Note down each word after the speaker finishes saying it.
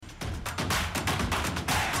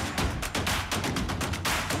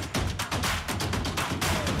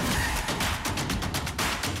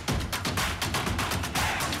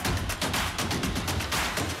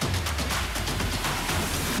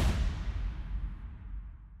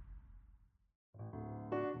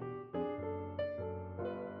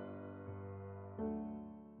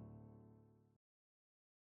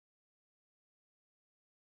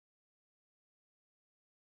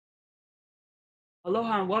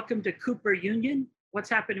Aloha and welcome to Cooper Union, what's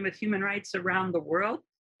happening with human rights around the world.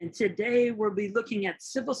 And today we'll be looking at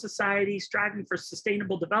civil society striving for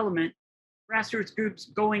sustainable development, grassroots groups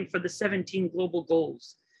going for the 17 global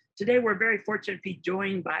goals. Today we're very fortunate to be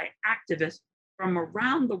joined by activists from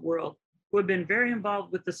around the world who have been very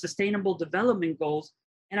involved with the sustainable development goals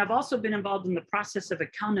and have also been involved in the process of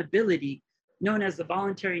accountability known as the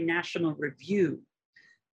Voluntary National Review.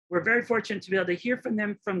 We're very fortunate to be able to hear from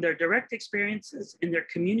them from their direct experiences in their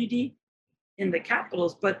community, in the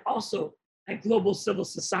capitals, but also at global civil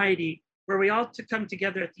society, where we all to come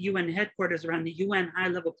together at the UN headquarters around the UN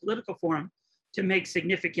High-Level Political Forum to make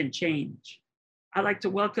significant change. I'd like to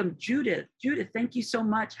welcome Judith. Judith, thank you so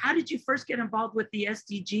much. How did you first get involved with the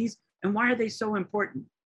SDGs and why are they so important?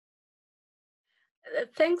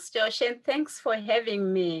 Thanks, Josh, and thanks for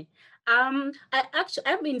having me. I'm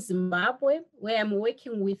in Zimbabwe, where I'm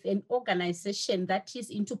working with an organization that is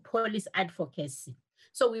into police advocacy.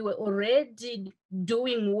 So we were already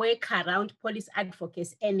doing work around police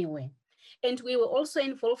advocacy anyway. And we were also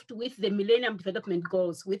involved with the Millennium Development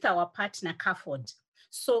Goals with our partner, CAFOD.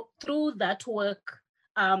 So through that work,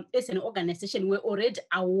 as an organization, we're already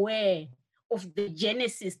aware of the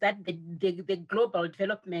genesis that the global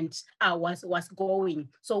development was going.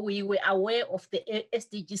 So we were aware of the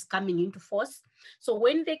SDGs coming into force. So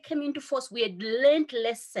when they came into force, we had learned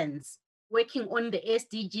lessons working on the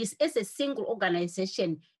SDGs as a single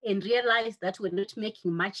organization and realized that we're not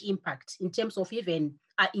making much impact in terms of even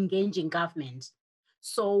engaging government.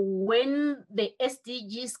 So when the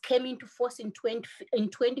SDGs came into force in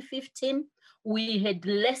 2015, we had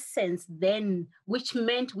lessons then, which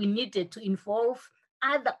meant we needed to involve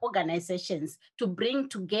other organizations to bring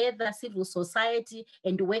together civil society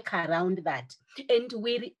and work around that. And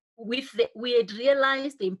we had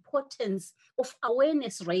realized the importance of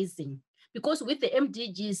awareness raising, because with the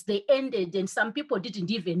MDGs, they ended and some people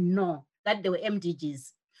didn't even know that they were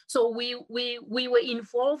MDGs. So we were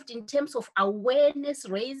involved in terms of awareness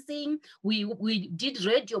raising. We did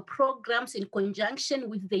radio programs in conjunction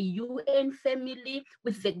with the UN family,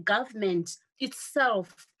 with the government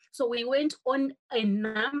itself. So we went on a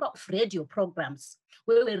number of radio programs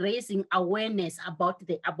where we were raising awareness about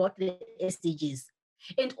the SDGs.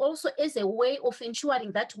 And also as a way of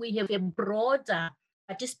ensuring that we have a broader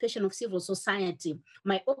participation of civil society,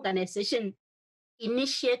 my organization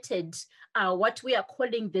initiated what we are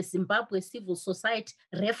calling the Zimbabwe Civil Society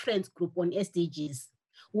Reference Group on SDGs,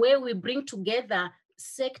 where we bring together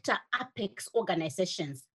sector apex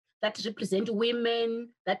organizations that represent women,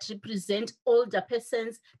 that represent older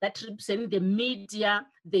persons, that represent the media,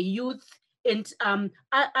 the youth, and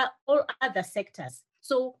all other sectors.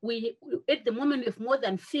 So we, at the moment, we have more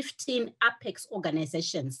than 15 apex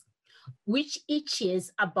organizations, which each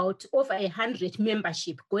has about over 100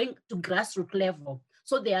 membership going to grassroots level.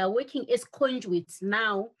 So they are working as conduits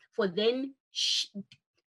now for then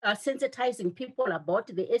sensitizing people about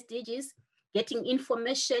the SDGs, getting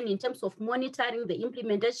information in terms of monitoring the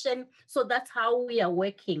implementation. So that's how we are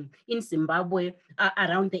working in Zimbabwe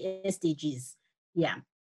around the SDGs. Yeah.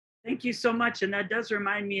 Thank you so much. And that does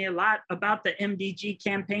remind me a lot about the MDG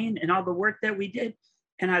campaign and all the work that we did.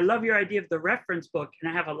 And I love your idea of the reference book.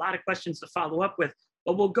 And I have a lot of questions to follow up with,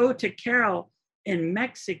 but we'll go to Carol in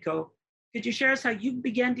Mexico. Could you share us how you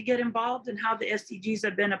began to get involved and how the SDGs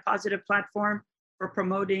have been a positive platform for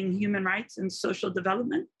promoting human rights and social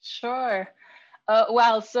development? Sure.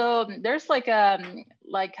 Well, so there's like a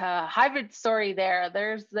hybrid story there.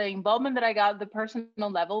 There's the involvement that I got at the personal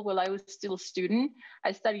level while I was still a student.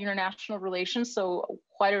 I studied international relations, so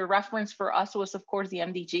quite a reference for us was, of course, the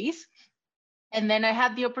MDGs. And then I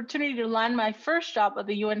had the opportunity to land my first job at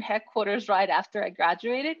the UN headquarters right after I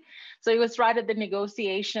graduated. So it was right at the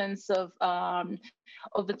negotiations of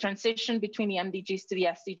the transition between the MDGs to the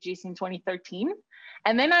SDGs in 2013.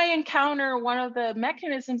 And then I encountered one of the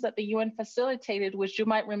mechanisms that the UN facilitated, which you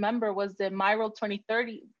might remember was the MIRAL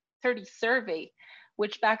 2030 survey,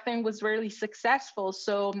 which back then was really successful.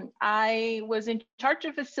 So I was in charge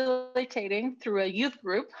of facilitating through a youth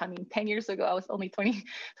group. I mean, 10 years ago, I was only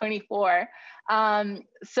 24.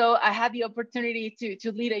 So I had the opportunity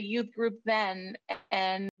to lead a youth group then,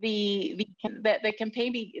 and the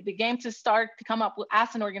campaign began to start to come up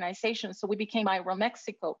as an organization. So we became MIRAL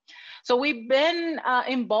Mexico. So we've been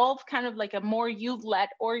involved kind of like a more youth-led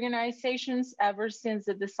organizations ever since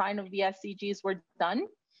the design of the SDGs were done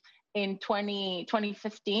in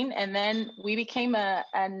 2015. And then we became a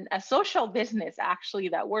social business, actually,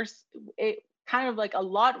 that works kind of like a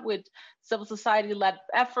lot with civil society led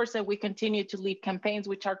efforts, and we continue to lead campaigns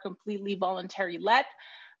which are completely voluntary led.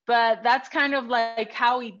 But that's kind of like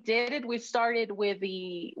how we did it. We started with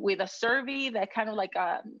a survey that kind of like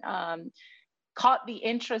caught the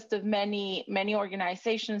interest of many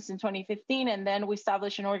organizations in 2015, and then we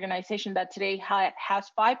established an organization that today has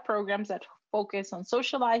 5 programs that focus on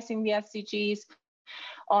socializing the SDGs,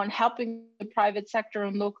 on helping the private sector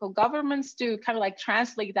and local governments to kind of like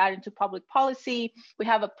translate that into public policy. We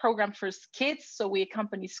have a program for kids, so we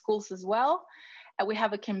accompany schools as well. And we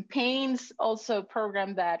have a campaigns also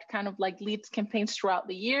program that kind of like leads campaigns throughout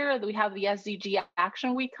the year. We have the SDG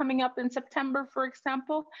Action Week coming up in September, for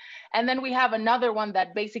example. And then we have another one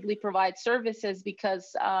that basically provides services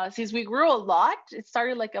because since we grew a lot, it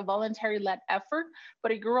started like a voluntary-led effort,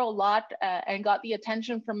 but it grew a lot and got the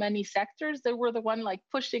attention from many sectors. They were the one like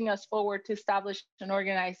pushing us forward to establish an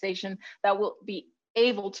organization that will be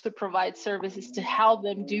able to provide services to help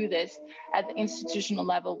them do this at the institutional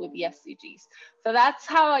level with the SDGs. So that's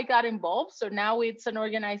how I got involved. So now it's an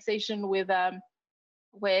organization with at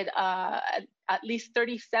least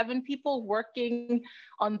 37 people working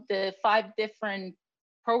on the 5 different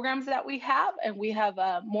programs that we have, and we have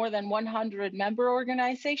more than 100 member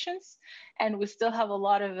organizations, and we still have a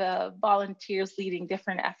lot of volunteers leading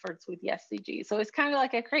different efforts with the SDGs. So it's kind of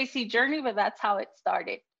like a crazy journey, but that's how it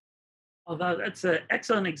started. Although that's an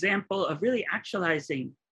excellent example of really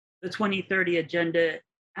actualizing the 2030 agenda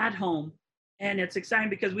at home. And it's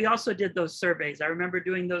exciting because we also did those surveys. I remember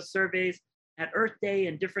doing those surveys at Earth Day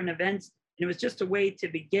and different events. And it was just a way to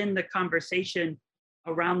begin the conversation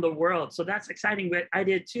around the world. So that's exciting, but I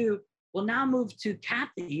did too. We'll now move to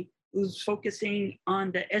Kathy, who's focusing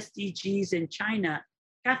on the SDGs in China.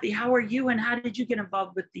 Kathy, how are you and how did you get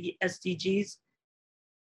involved with the SDGs?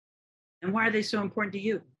 And why are they so important to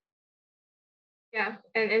you? Yeah,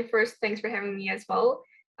 and first, thanks for having me as well.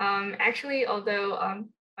 Actually, although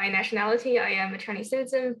by nationality, I am a Chinese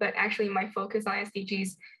citizen, but actually my focus on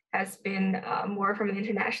SDGs has been more from an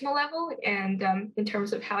international level. And in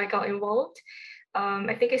terms of how I got involved,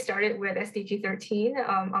 I think I started with SDG 13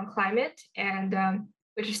 on climate, and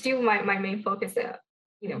which is still my main focus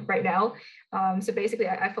right now. So basically,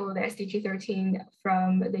 I follow the SDG 13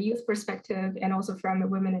 from the youth perspective and also from a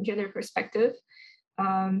women and gender perspective.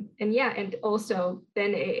 And also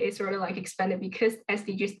then it sort of like expanded because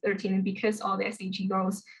SDG 13 and because all the SDG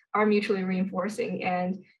goals are mutually reinforcing.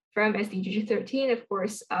 And from SDG 13, of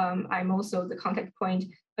course, I'm also the contact point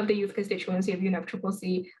of the youth constituency of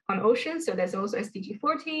UNFCCC on ocean. So that's also SDG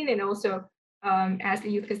 14. And also as the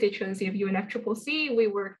youth constituency of UNFCCC, we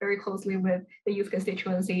work very closely with the youth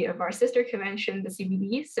constituency of our sister convention, the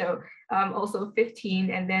CBD. So also 15,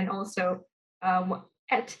 and then also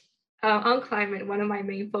on climate, one of my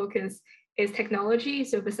main focus is technology.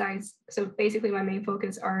 So basically my main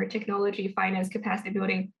focus are technology, finance, capacity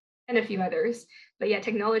building, and a few others. But yeah,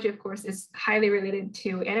 technology, of course, is highly related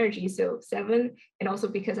to energy. So 7, and also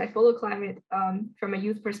because I follow climate from a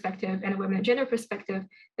youth perspective and a women and gender perspective,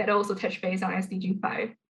 that also touch base on SDG 5.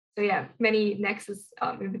 So yeah, many nexus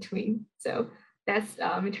in between. So that's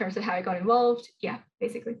in terms of how I got involved. Yeah,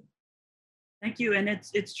 basically. Thank you. And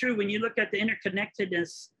it's true, when you look at the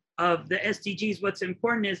interconnectedness of the SDGs, what's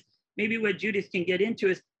important is maybe what Judith can get into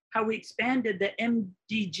is how we expanded the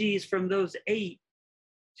MDGs from those 8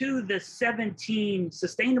 to the 17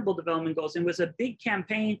 Sustainable Development Goals. And it was a big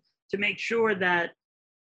campaign to make sure that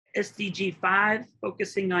SDG 5,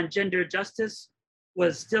 focusing on gender justice,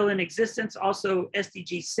 was still in existence. Also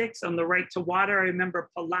SDG 6 on the right to water. I remember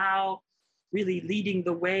Palau really leading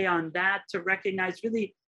the way on that to recognize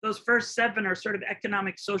really those first 7 are sort of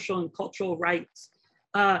economic, social, and cultural rights.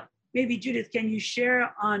 Maybe Judith, can you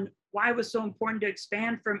share on why it was so important to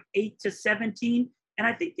expand from 8 to 17? And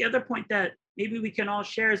I think the other point that maybe we can all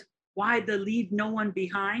share is why the Leave No One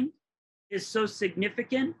Behind is so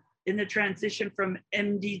significant in the transition from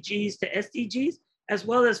MDGs to SDGs, as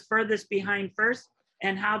well as Furthest Behind First,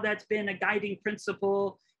 and how that's been a guiding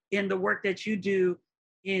principle in the work that you do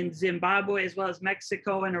in Zimbabwe, as well as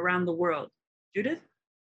Mexico and around the world. Judith?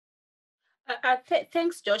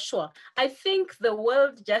 Thanks, Joshua. I think the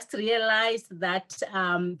world just realized that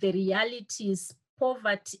the reality is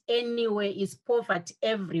poverty anywhere is poverty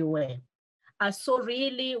everywhere. So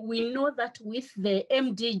really, we know that with the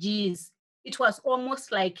MDGs, it was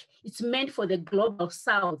almost like it's meant for the global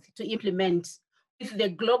south to implement, with the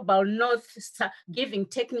global north giving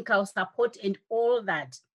technical support and all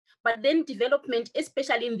that. But then development,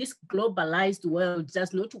 especially in this globalized world,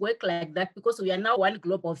 does not work like that because we are now one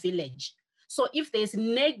global village. So if there's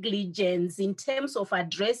negligence in terms of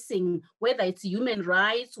addressing whether it's human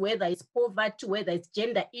rights, whether it's poverty, whether it's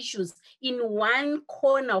gender issues in one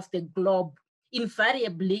corner of the globe,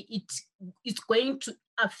 invariably it's going to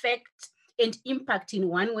affect and impact in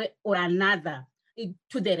one way or another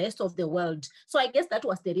to the rest of the world. So I guess that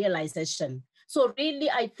was the realization. So really,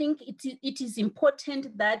 I think it is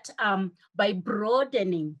important that by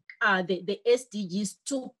broadening the SDGs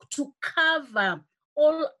to cover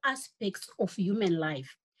all aspects of human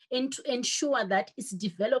life and to ensure that it's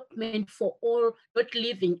development for all, not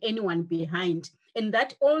leaving anyone behind, and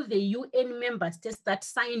that all the UN member states that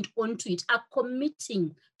signed onto it are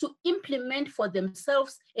committing to implement for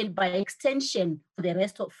themselves and by extension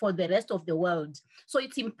for the rest of the world. So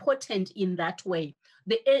it's important in that way.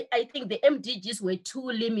 I think the MDGs were too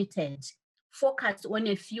limited, focused on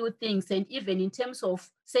a few things, and even in terms of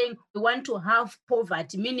saying we want to have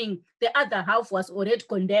poverty, meaning the other half was already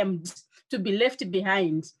condemned to be left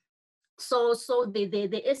behind. So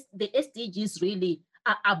the SDGs really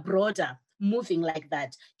are broader, moving like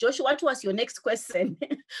that. Joshua, what was your next question?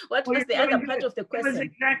 What was the other part of the question? It was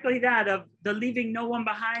exactly that, of the leaving no one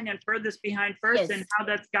behind and furthest behind first, yes, and how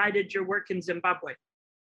that's guided your work in Zimbabwe.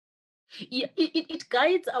 Yeah, it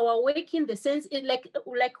guides our work in the sense, like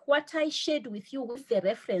what I shared with you with the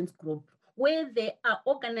reference group, where there are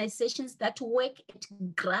organizations that work at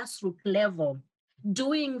grassroots level,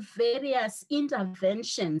 doing various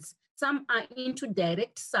interventions. Some are into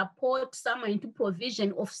direct support, some are into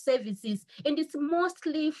provision of services, and it's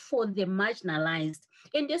mostly for the marginalized.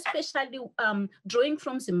 And especially drawing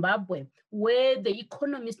from Zimbabwe, where the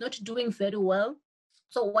economy is not doing very well.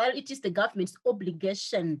 So while it is the government's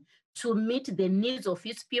obligation to meet the needs of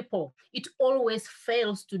its people, it always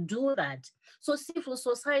fails to do that. So civil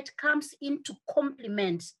society comes in to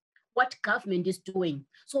complement what government is doing.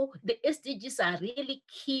 So the SDGs are really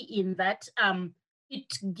key in that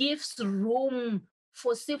it gives room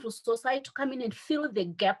for civil society to come in and fill the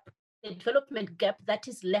gap, the development gap that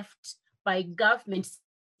is left by government's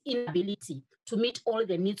inability to meet all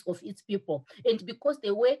the needs of its people. And because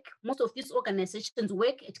they work, most of these organizations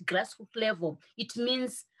work at grassroots level, it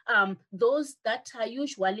means those that are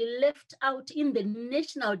usually left out in the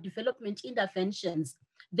national development interventions,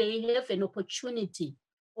 they have an opportunity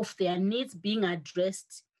of their needs being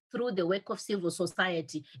addressed through the work of civil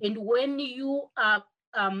society. And when you are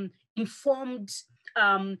informed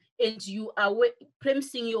and you are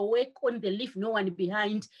premising your work on the leave no one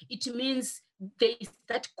behind, it means there is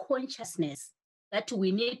that consciousness that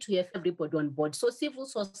we need to have everybody on board. So civil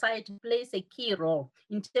society plays a key role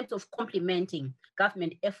in terms of complementing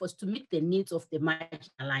government efforts to meet the needs of the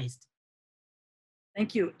marginalized.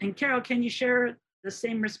 Thank you. And Carol, can you share the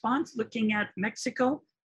same response looking at Mexico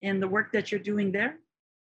and the work that you're doing there?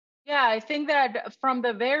 Yeah, I think that from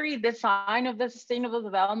the very design of the Sustainable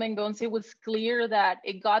Development Goals, it was clear that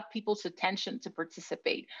it got people's attention to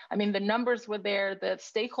participate. I mean, the numbers were there, the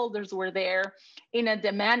stakeholders were there in a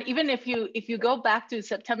demand. Even if you go back to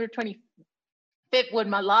September 25th, when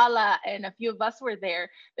Malala and a few of us were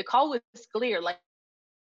there, the call was clear, like,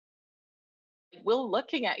 we're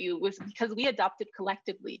looking at you, was because we adopted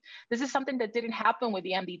collectively. This is something that didn't happen with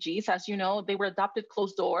the MDGs. As you know, they were adopted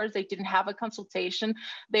closed doors. They didn't have a consultation.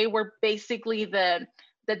 They were basically the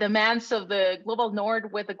demands of the global north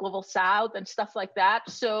with the global south and stuff like that.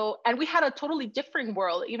 So, and we had a totally different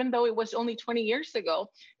world, even though it was only 20 years ago,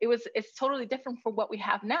 it's totally different from what we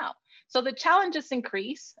have now. So the challenges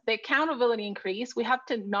increase, the accountability increase. We have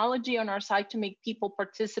technology on our side to make people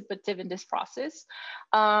participative in this process.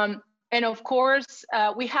 And of course,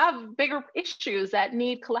 we have bigger issues that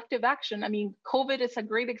need collective action. I mean, COVID is a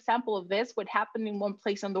great example of this. What happened in one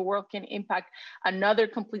place in the world can impact another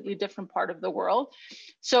completely different part of the world.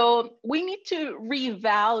 So we need to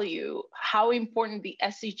revalue how important the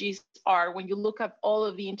SDGs are when you look at all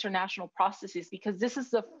of the international processes, because this is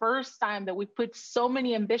the first time that we put so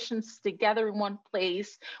many ambitions together in one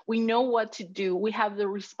place. We know what to do. We have the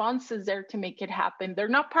responses there to make it happen. They're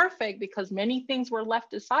not perfect because many things were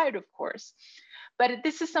left aside, of course. But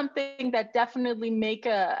this is something that definitely make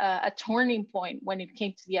a turning point when it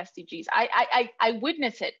came to the SDGs. I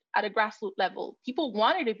witnessed it at a grassroots level. People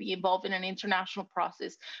wanted to be involved in an international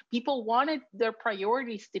process. People wanted their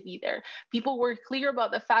priorities to be there. People were clear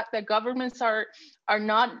about the fact that governments are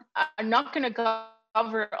not going to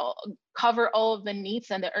cover all of the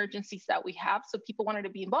needs and the urgencies that we have. So people wanted to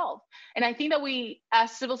be involved. And I think that we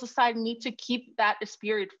as civil society need to keep that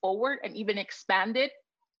spirit forward and even expand it,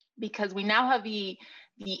 because we now have the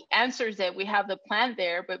answers, that we have the plan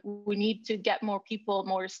there, but we need to get more people,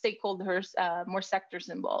 more stakeholders, more sectors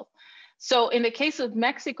involved. So in the case of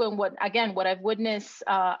Mexico, and what I've witnessed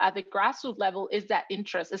at the grassroots level is that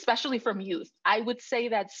interest, especially from youth. I would say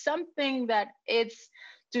that something that it's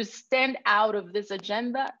to stand out of this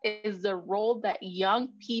agenda is the role that young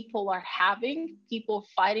people are having, people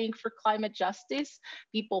fighting for climate justice,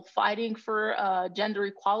 people fighting for gender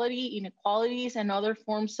equality, inequalities, and other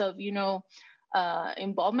forms of,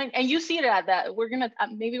 involvement. And you see that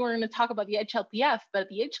maybe we're gonna talk about the HLPF, but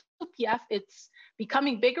the HLPF, it's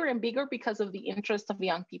becoming bigger and bigger because of the interest of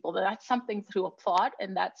young people. That's something to applaud,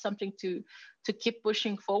 and that's something to keep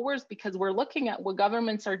pushing forwards, because we're looking at what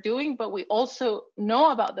governments are doing, but we also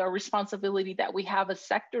know about the responsibility that we have as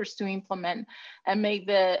sectors to implement and make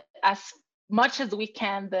as much as we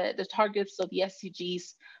can the targets of the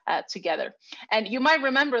SDGs together. And you might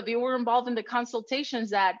remember that you were involved in the consultations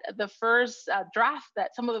that the first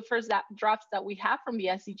some of the first drafts that we have from the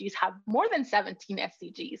SDGs have more than 17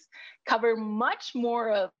 SDGs, cover much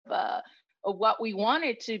more of what we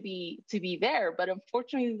wanted to be there. But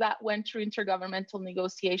unfortunately, that went through intergovernmental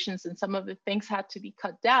negotiations and some of the things had to be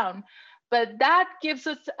cut down. But that gives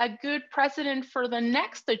us a good precedent for the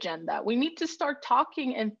next agenda. We need to start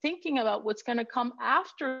talking and thinking about what's going to come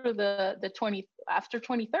after after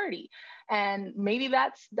 2030, and maybe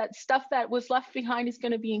that stuff that was left behind is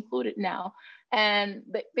going to be included now. And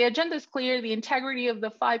the agenda is clear. The integrity of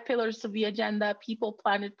the 5 pillars of the agenda: people,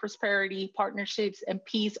 planet, prosperity, partnerships, and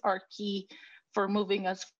peace are key for moving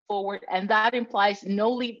us forward. And that implies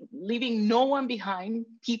leaving no one behind,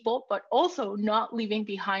 people, but also not leaving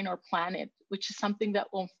behind our planet, which is something that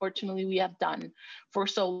unfortunately we have done for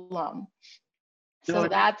so long. So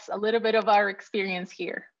that's a little bit of our experience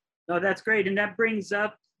here. No, that's great. And that brings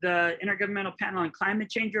up the Intergovernmental Panel on Climate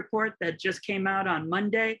Change report that just came out on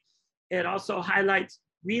Monday. It also highlights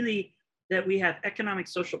really that we have economic,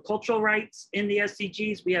 social, cultural rights in the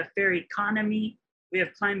SDGs. We have fair economy, we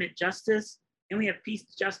have climate justice, and we have peace,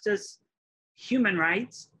 justice, human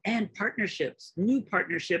rights, and partnerships, new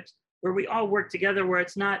partnerships where we all work together, where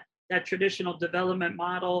it's not that traditional development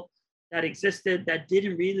model that existed that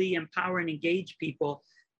didn't really empower and engage people.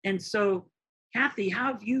 And so, Kathy,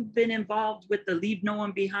 how have you been involved with the Leave No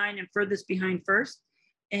One Behind and Furthest Behind First?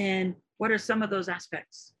 And what are some of those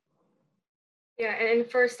aspects? Yeah, and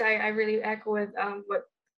first, I really echo with what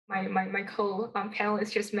my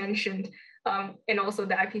co-panelists just mentioned, and also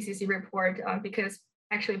the IPCC report, because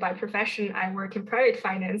actually by profession, I work in private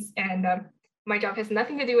finance, and my job has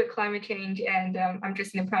nothing to do with climate change, and I'm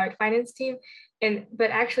just in the private finance team. But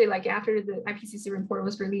actually, like after the IPCC report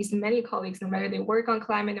was released, many colleagues, no matter they work on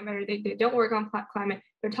climate, no matter they don't work on climate,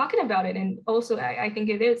 they're talking about it. And also, I think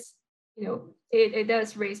it is, it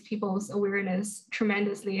does raise people's awareness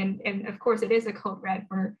tremendously. And of course, it is a code red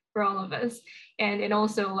for all of us. And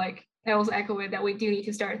also, like, I also echo it that we do need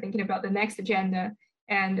to start thinking about the next agenda.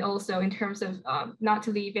 And also in terms of not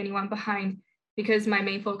to leave anyone behind, because my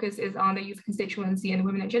main focus is on the youth constituency and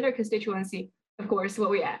women and gender constituency. Of course, what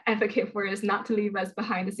we advocate for is not to leave us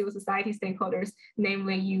behind the civil society stakeholders,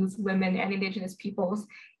 namely youth, women, and indigenous peoples.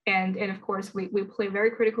 And of course, we play very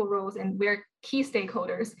critical roles, and we're key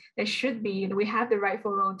stakeholders that we have the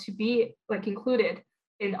rightful role to be like included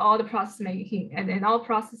in all the process making and in all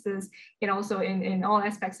processes, and also in all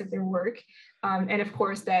aspects of their work. And of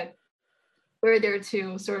course, that we're there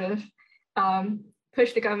to sort of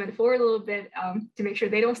push the government forward a little bit to make sure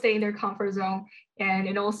they don't stay in their comfort zone.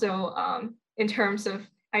 And also in terms of,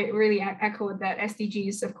 I really echo that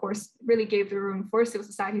SDGs, of course, really gave the room for civil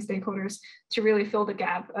society stakeholders to really fill the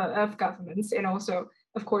gap of governments. And also,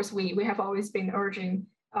 of course, we have always been urging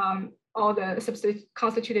all the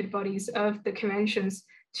constituted bodies of the conventions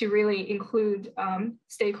to really include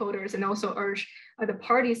stakeholders, and also urge the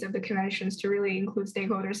parties of the conventions to really include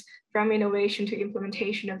stakeholders from innovation to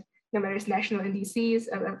implementation of no matter it's national NDCs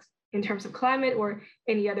in terms of climate or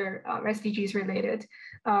any other SDGs related.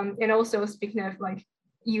 And also speaking of like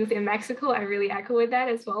youth in Mexico, I really echo with that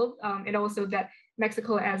as well. And also that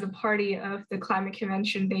Mexico as a party of the climate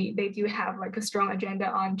convention, they do have like a strong agenda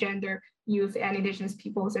on gender, youth, and indigenous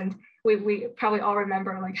peoples. And we probably all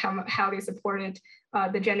remember like how they supported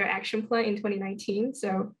the gender action plan in 2019.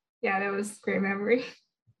 So yeah, that was great memory.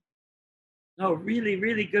 No, really,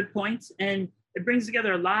 really good points. And it brings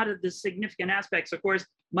together a lot of the significant aspects. Of course,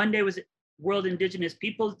 Monday was World Indigenous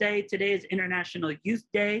Peoples Day. Today is International Youth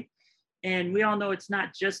Day. And we all know it's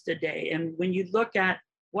not just a day. And when you look at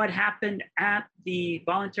what happened at the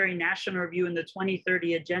Voluntary National Review in the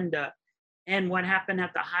 2030 Agenda and what happened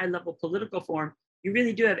at the high level political forum, you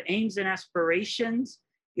really do have aims and aspirations,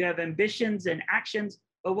 you have ambitions and actions,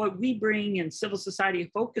 but what we bring and civil society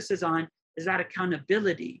focuses on is that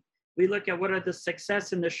accountability. We look at what are the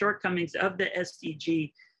success and the shortcomings of the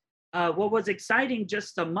SDG. What was exciting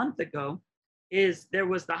just a month ago is there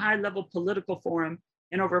was the high level political forum,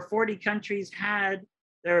 and over 40 countries had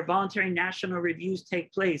their voluntary national reviews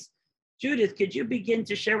take place. Judith, could you begin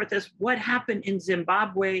to share with us what happened in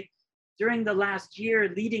Zimbabwe during the last year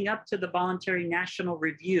leading up to the voluntary national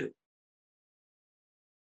review?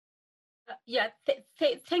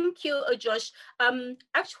 Thank you, Josh.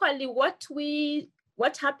 Actually,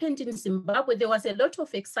 what happened in Zimbabwe, there was a lot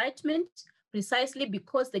of excitement precisely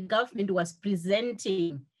because the government was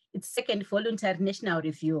presenting its second voluntary national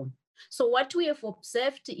review. So what we have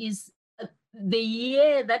observed is the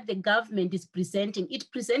year that the government is presenting, it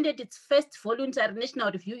presented its first voluntary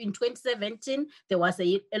national review in 2017. There was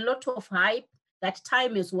a lot of hype that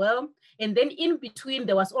time as well. And then in between,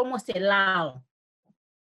 there was almost a lull.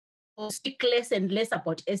 Speak less and less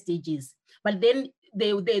about SDGs. But then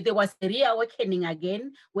there was a reawakening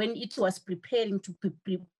again when it was preparing to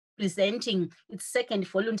presenting its second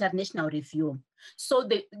voluntary national review. So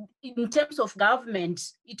in terms of government,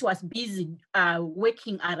 it was busy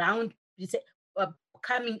working around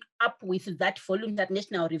coming up with that voluntary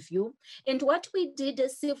national review. And what we did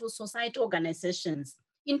as civil society organizations,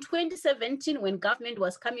 in 2017, when government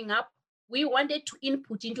was coming up, we wanted to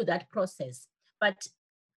input into that process. But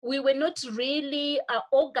we were not really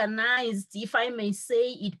organized, if I may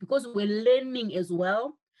say it, because we're learning as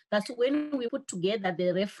well. That's when we put together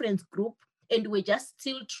the reference group, and we're just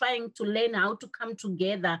still trying to learn how to come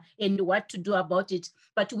together and what to do about it.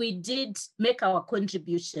 But we did make our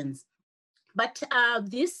contributions. But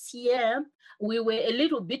this year, we were a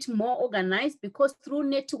little bit more organized because through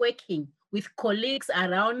networking with colleagues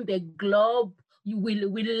around the globe, we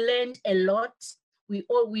learned a lot. We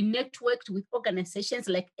networked with organizations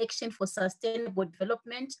like Action for Sustainable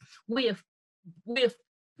Development. We have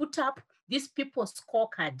put up this People's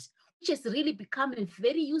Scorecard, which has really become a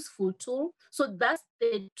very useful tool. So that's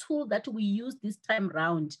the tool that we use this time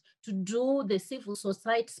around to do the civil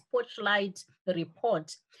society spotlight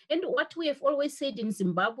report. And what we have always said in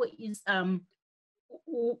Zimbabwe is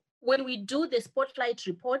when we do the spotlight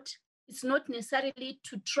report, it's not necessarily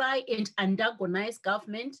to try and antagonize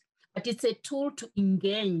government, but it's a tool to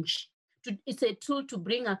engage. It's a tool to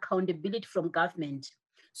bring accountability from government.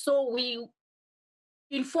 So we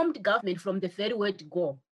informed government from the very word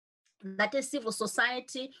go that as civil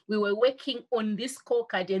society, we were working on this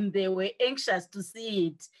scorecard and they were anxious to see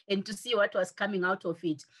it and to see what was coming out of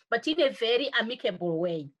it, but in a very amicable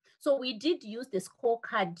way. So we did use the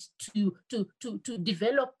scorecard to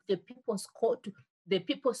develop the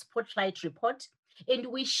People's Spotlight report, and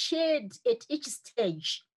we shared at each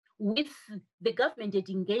stage with the government had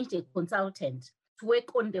engaged a consultant to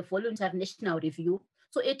work on the voluntary national review.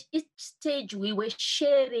 So at each stage, we were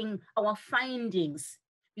sharing our findings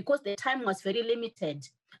because the time was very limited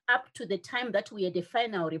up to the time that we had a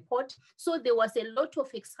final report. So there was a lot of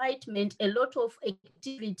excitement, a lot of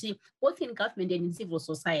activity, both in government and in civil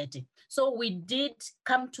society. So we did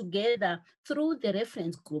come together through the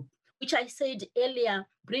reference group, which I said earlier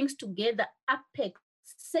brings together APEC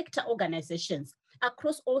sector organizations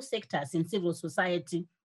across all sectors in civil society.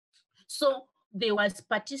 So there was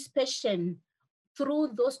participation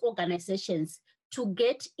through those organizations to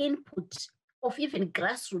get input of even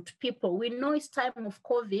grassroots people. We know it's time of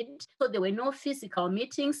COVID, so there were no physical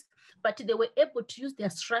meetings, but they were able to use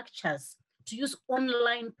their structures, to use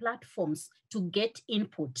online platforms to get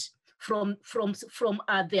input from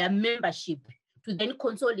their membership to then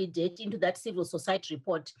consolidate into that civil society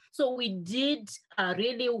report. So we did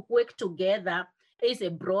really work together as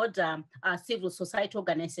a broader civil society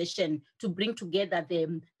organization to bring together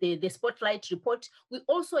the Spotlight report. We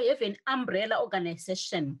also have an umbrella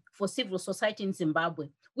organization for civil society in Zimbabwe,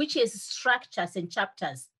 which has structures and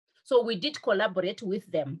chapters. So we did collaborate with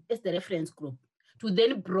them as the reference group to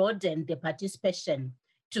then broaden the participation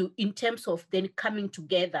in terms of then coming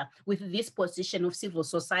together with this position of civil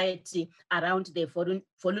society around the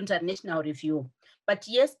voluntary national review. But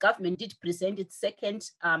yes, government did present its second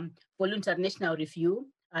voluntary national review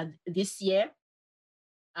this year.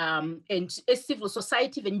 And as civil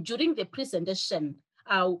society, even during the presentation,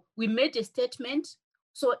 we made a statement.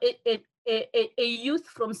 So a youth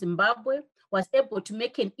from Zimbabwe was able to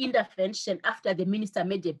make an intervention after the minister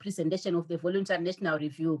made a presentation of the voluntary national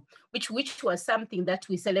review, which was something that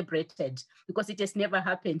we celebrated because it has never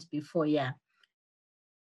happened before, yeah.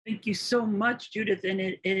 Thank you so much, Judith. And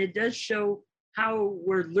it does show how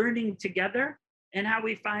we're learning together and how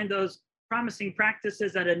we find those promising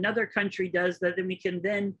practices that another country does that then we can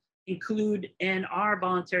then include in our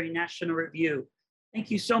voluntary national review.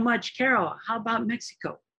 Thank you so much. Carol, how about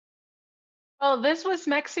Mexico? Well, this was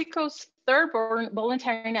Mexico's third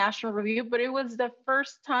voluntary national review, but it was the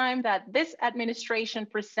first time that this administration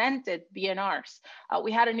presented VNRs.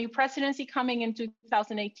 We had a new presidency coming in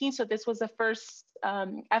 2018, so this was the first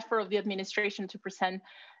effort of the administration to present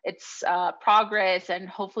its progress and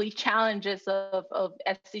hopefully challenges of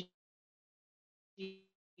SDG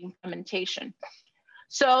implementation.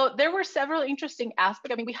 So there were several interesting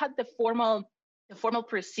aspects. I mean, we had the formal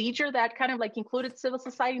procedure that kind of like included civil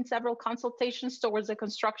society in several consultations towards the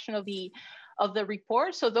construction of the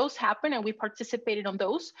report. So those happened and we participated on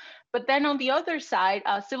those. But then on the other side,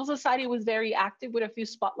 civil society was very active with a few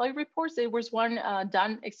spotlight reports. There was one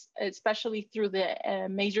done especially through the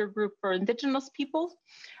major group for indigenous peoples.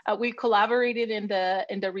 We collaborated in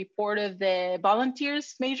the report of the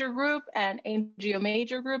volunteers major group and NGO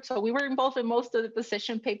major group. So we were involved in most of the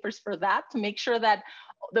position papers for that to make sure that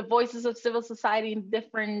the voices of civil society in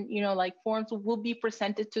different, like forms will be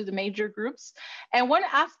presented to the major groups. And one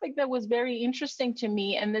aspect that was very interesting to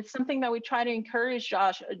me, and it's something that we try to encourage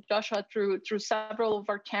Joshua through several of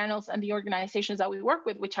our channels and the organizations that we work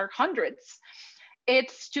with, which are hundreds,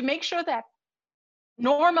 it's to make sure that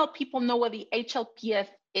normal people know what the HLPF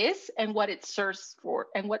is and what it serves for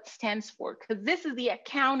and what it stands for, because this is the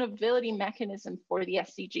accountability mechanism for the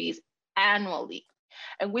SDGs annually.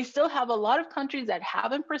 And we still have a lot of countries that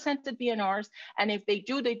haven't presented VNRs. And if they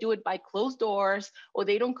do it by closed doors, or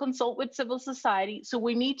they don't consult with civil society. So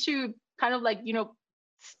we need to kind of like,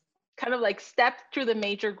 step through the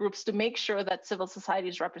major groups to make sure that civil society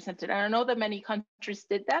is represented. And I know that many countries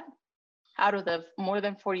did that out of the more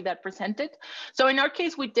than 40 that presented. So in our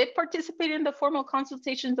case, we did participate in the formal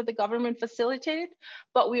consultations that the government facilitated,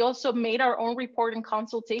 but we also made our own report and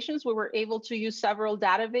consultations. We were able to use several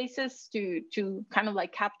databases to kind of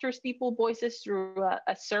like capture people's voices through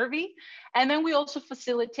a survey. And then we also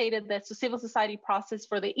facilitated the civil society process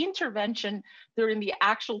for the intervention during the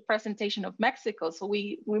actual presentation of Mexico. So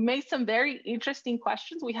we made some very interesting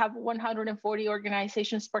questions. We have 140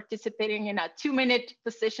 organizations participating in a 2-minute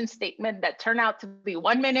position statement that turned out to be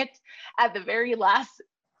 1 minute at the very last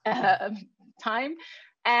time.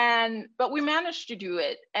 But we managed to do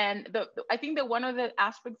it. And I think that one of the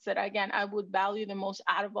aspects that, again, I would value the most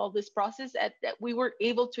out of all this process, that we were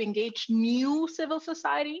able to engage new civil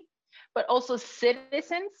society, but also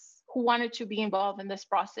citizens who wanted to be involved in this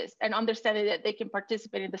process and understanding that they can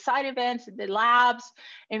participate in the side events, in the labs,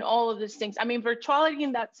 and all of these things. I mean, virtuality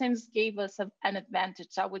in that sense gave us an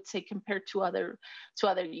advantage, I would say, compared to other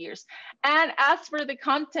years. And as for the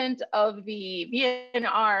content of the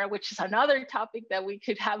VNR, which is another topic that we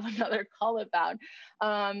could have another call about,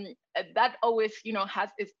 that always, has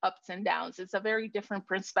its ups and downs. It's a very different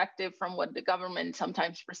perspective from what the government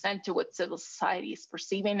sometimes present to what civil society is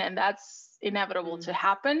perceiving, and that's inevitable to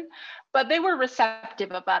happen. But they were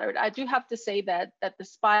receptive about it. I do have to say that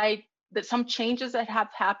despite some changes that have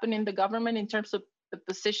happened in the government in terms of the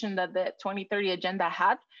position that the 2030 agenda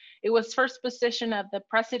had, it was first position at the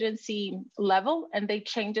presidency level, and they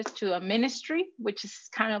changed it to a ministry, which is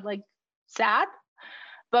kind of like sad.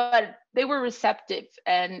 But they were receptive,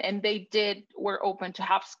 and they were open to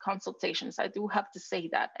have consultations. I do have to say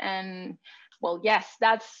that. And well, yes,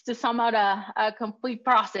 that's to sum out a complete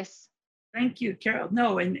process. Thank you, Carol.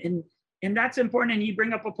 No, and that's important. And you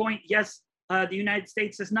bring up a point. Yes, the United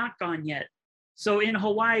States has not gone yet. So in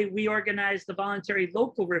Hawaii, we organized the voluntary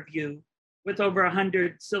local review with over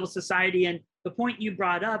 100 civil society. And the point you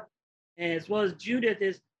brought up, as well as Judith,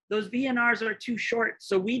 is those VNRs are too short.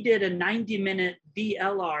 So we did a 90-minute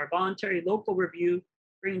VLR, voluntary local review,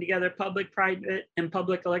 bringing together public, private, and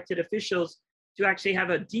public elected officials to actually have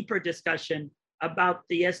a deeper discussion about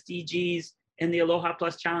the SDGs and the Aloha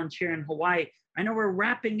Plus Challenge here in Hawaii. I know we're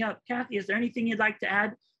wrapping up. Kathy, is there anything you'd like to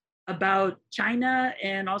add about China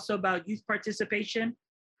and also about youth participation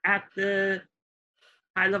at the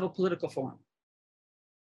high-level political forum?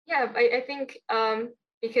 Yeah, I think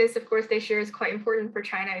because of course this year is quite important for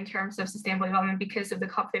China in terms of sustainable development because of the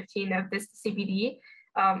COP15 of this CBD.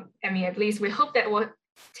 I mean, at least we hope that will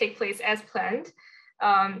take place as planned.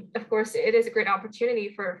 Of course, it is a great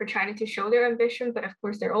opportunity for China to show their ambition, but of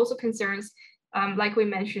course, there are also concerns, like we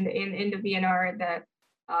mentioned in the VNR, that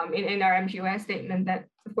in our MGOS statement, that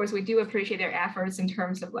of course, we do appreciate their efforts in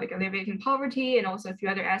terms of like alleviating poverty and also a few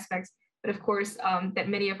other aspects. But of course, that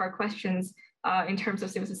many of our questions in terms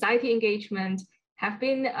of civil society engagement have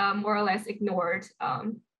been more or less ignored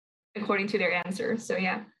according to their answers. So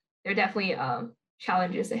yeah, there are definitely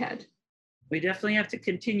challenges ahead. We definitely have to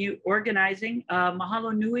continue organizing.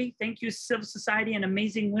 Mahalo nui. Thank you, civil society and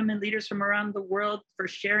amazing women leaders from around the world for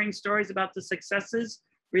sharing stories about the successes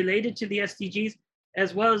related to the SDGs,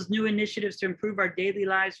 as well as new initiatives to improve our daily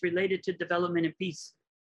lives related to development and peace.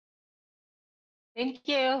 Thank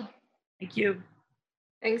you. Thank you.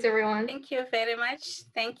 Thanks, everyone. Thank you very much.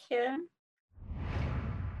 Thank you.